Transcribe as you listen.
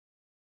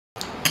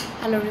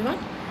Hello everyone.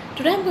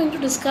 Today I am going to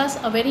discuss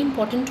a very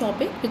important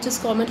topic which is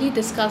commonly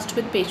discussed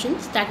with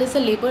patients, that is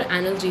the labor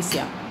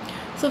analgesia.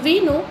 So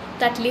we know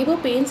that labor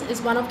pains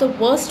is one of the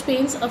worst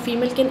pains a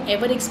female can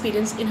ever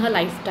experience in her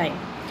lifetime.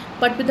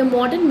 But with the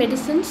modern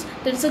medicines,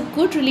 there is a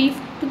good relief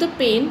to the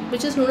pain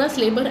which is known as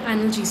labor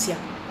analgesia.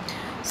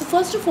 So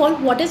first of all,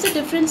 what is the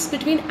difference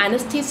between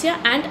anesthesia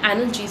and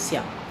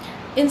analgesia?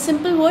 In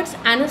simple words,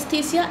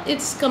 anesthesia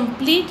is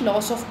complete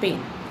loss of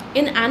pain.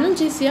 In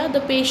analgesia,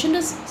 the patient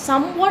is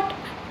somewhat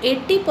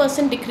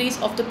 80%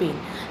 decrease of the pain.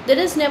 There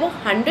is never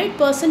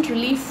 100%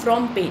 relief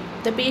from pain.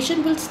 The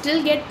patient will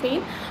still get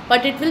pain,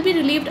 but it will be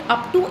relieved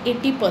up to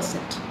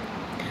 80%.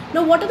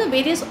 Now, what are the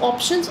various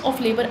options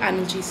of labor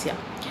analgesia?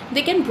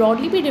 They can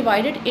broadly be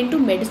divided into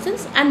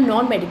medicines and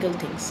non-medical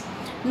things.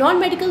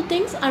 Non-medical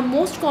things are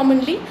most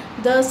commonly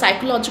the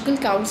psychological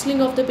counseling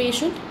of the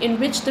patient, in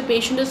which the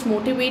patient is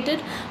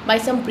motivated by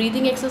some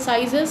breathing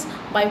exercises,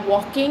 by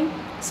walking,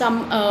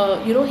 some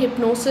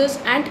hypnosis,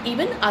 and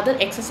even other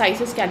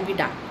exercises can be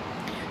done.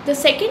 The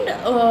second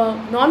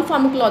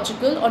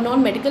non-pharmacological or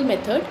non-medical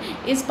method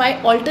is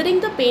by altering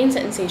the pain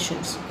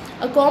sensations.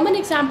 A common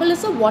example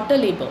is a water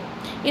labor,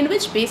 in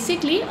which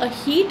basically a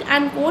heat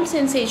and cold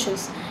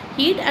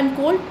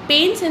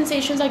pain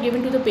sensations are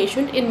given to the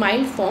patient in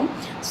mild form,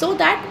 so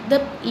that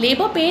the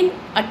labor pain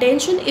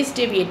attention is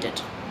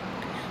deviated.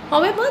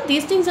 However,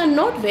 these things are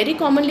not very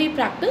commonly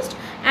practiced,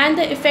 and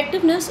the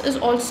effectiveness is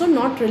also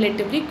not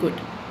relatively good.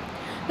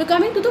 Now,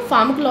 coming to the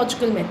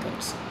pharmacological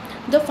methods.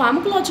 The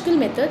pharmacological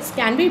methods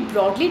can be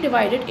broadly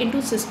divided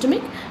into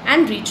systemic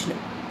and regional.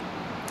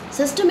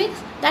 Systemic,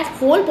 that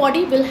whole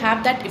body will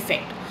have that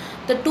effect.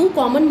 The two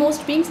common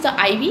most being the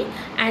IV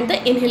and the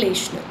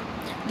inhalational.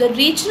 The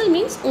regional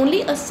means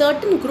only a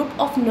certain group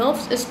of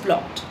nerves is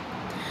blocked.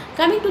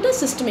 Coming to the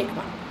systemic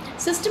one.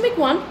 Systemic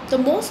one, the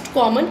most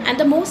common and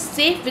the most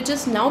safe, which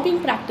is now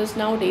being practiced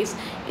nowadays,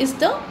 is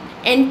the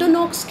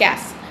Entonox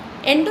gas.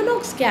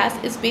 Entonox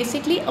gas is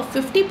basically a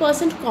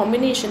 50%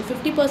 combination,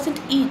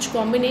 50% each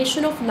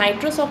combination of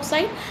nitrous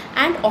oxide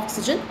and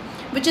oxygen,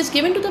 which is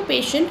given to the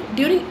patient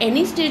during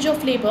any stage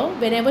of labor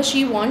whenever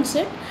she wants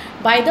it,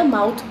 by the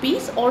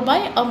mouthpiece or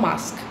by a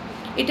mask.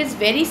 It is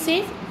very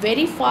safe,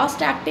 very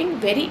fast acting,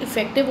 very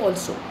effective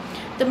also.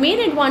 The main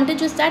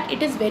advantage is that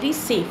it is very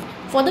safe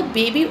for the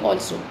baby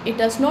also. It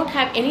does not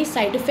have any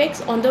side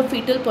effects on the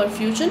fetal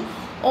perfusion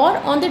or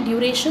on the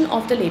duration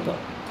of the labor.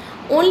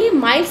 Only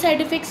mild side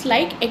effects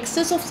like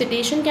excess of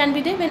sedation can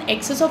be there when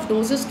excess of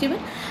dose is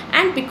given,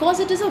 and because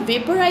it is a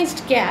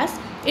vaporized gas,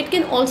 it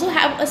can also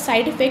have a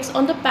side effects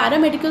on the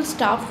paramedical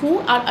staff who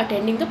are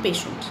attending the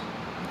patient.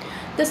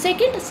 The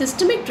second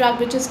systemic drug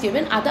which is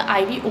given are the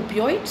IV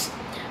opioids.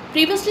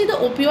 Previously, the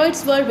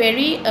opioids were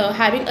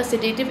having a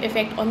sedative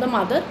effect on the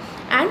mother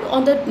and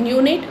on the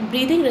neonate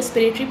breathing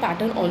respiratory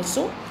pattern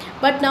also.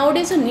 But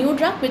nowadays a new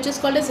drug which is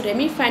called as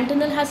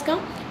remifentanil has come,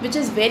 which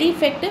is very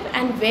effective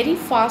and very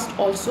fast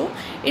also.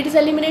 It is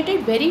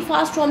eliminated very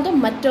fast from the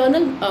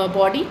maternal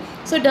body,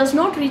 so it does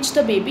not reach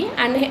the baby,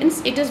 and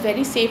hence it is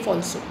very safe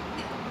also.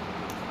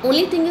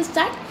 Only thing is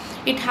that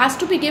it has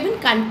to be given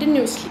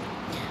continuously.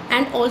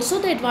 And also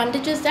the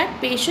advantage is that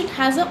patient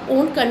has a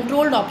own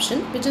controlled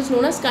option, which is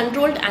known as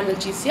controlled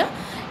analgesia,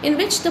 in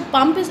which the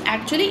pump is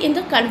actually in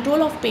the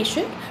control of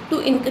patient to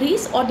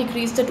increase or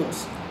decrease the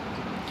dose.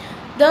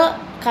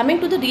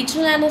 Coming to the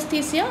regional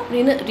analgesia,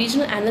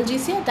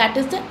 that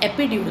is the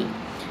epidural.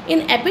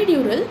 In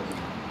epidural,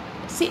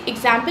 see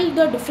example,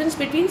 the difference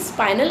between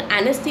spinal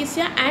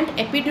anesthesia and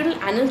epidural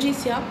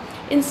analgesia.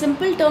 In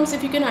simple terms,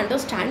 if you can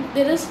understand,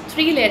 there is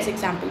 3 layers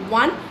example,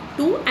 1,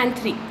 2 and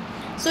 3.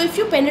 So if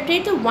you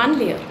penetrate the one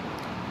layer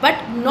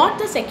but not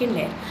the second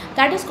layer,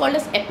 that is called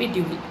as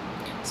epidural.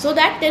 So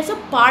that there is a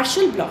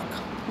partial block.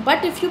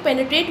 But if you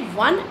penetrate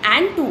 1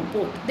 and 2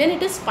 both, then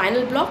it is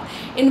spinal block,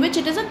 in which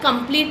it is a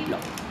complete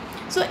block.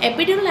 So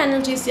epidural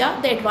analgesia,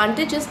 the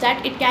advantage is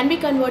that it can be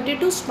converted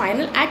to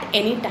spinal at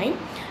any time,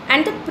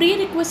 and the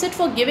prerequisite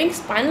for giving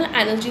spinal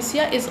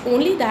analgesia is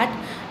only that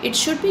it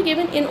should be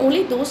given in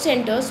only those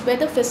centers where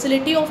the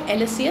facility of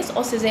LSCS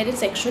or cesarean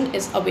section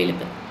is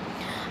available.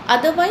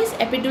 Otherwise,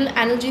 epidural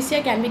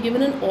analgesia can be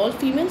given in all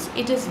females.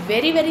 It is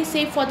very, very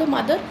safe for the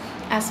mother,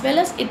 as well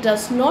as it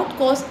does not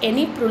cause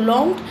any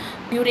prolonged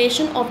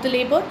duration of the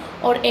labor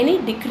or any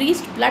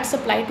decreased blood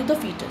supply to the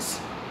fetus.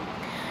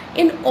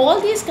 In all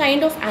these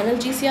kind of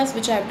analgesias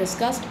which I have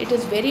discussed, it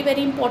is very,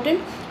 very important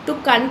to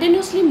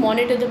continuously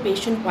monitor the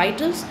patient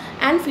vitals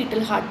and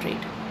fetal heart rate.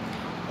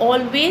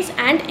 Always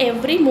and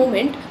every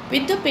moment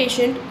with the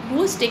patient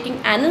who is taking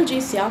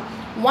analgesia,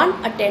 one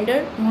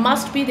attender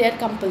must be there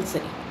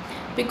compulsory.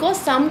 Because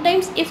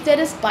sometimes if there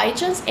is by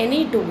chance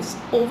any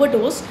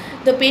overdose,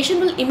 the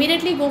patient will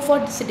immediately go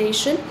for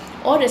sedation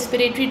or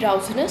respiratory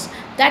drowsiness.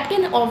 That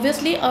can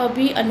obviously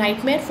be a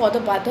nightmare for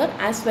the mother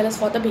as well as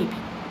for the baby.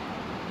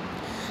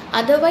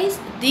 Otherwise,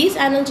 these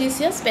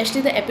analgesias, especially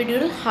the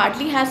epidural,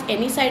 hardly has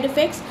any side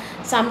effects.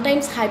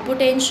 Sometimes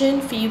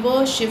hypotension,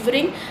 fever,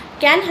 shivering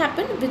can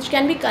happen, which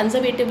can be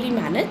conservatively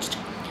managed.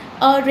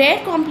 A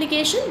rare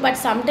complication but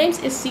sometimes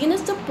is seen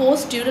as the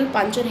post-dural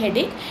puncture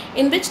headache,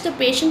 in which the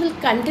patient will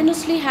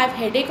continuously have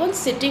headache on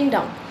sitting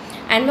down,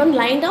 and on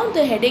lying down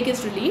the headache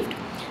is relieved.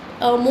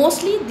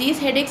 Mostly these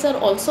headaches are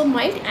also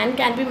mild and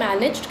can be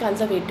managed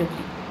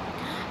conservatively.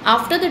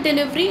 After the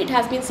delivery, it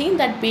has been seen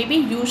that baby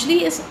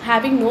usually is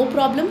having no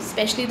problems,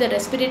 especially the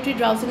respiratory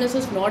drowsiness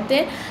is not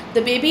there.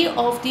 The baby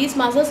of these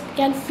mothers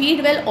can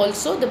feed well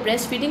also. The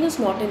breastfeeding is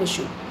not an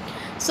issue.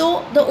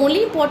 So the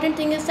only important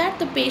thing is that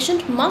the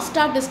patient must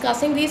start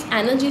discussing these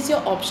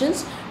analgesia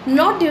options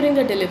not during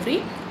the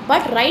delivery,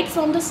 but right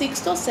from the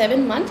 6th or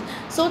 7th month,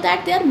 so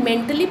that they are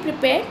mentally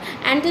prepared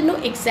and they know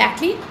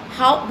exactly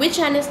which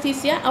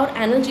anesthesia or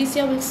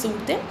analgesia will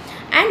suit them,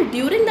 and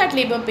during that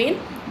labor pain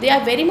they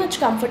are very much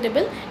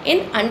comfortable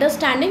in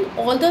understanding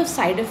all the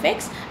side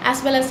effects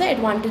as well as the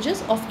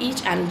advantages of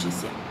each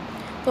analgesia.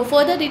 For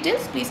further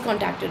details, please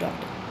contact your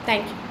doctor.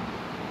 Thank you.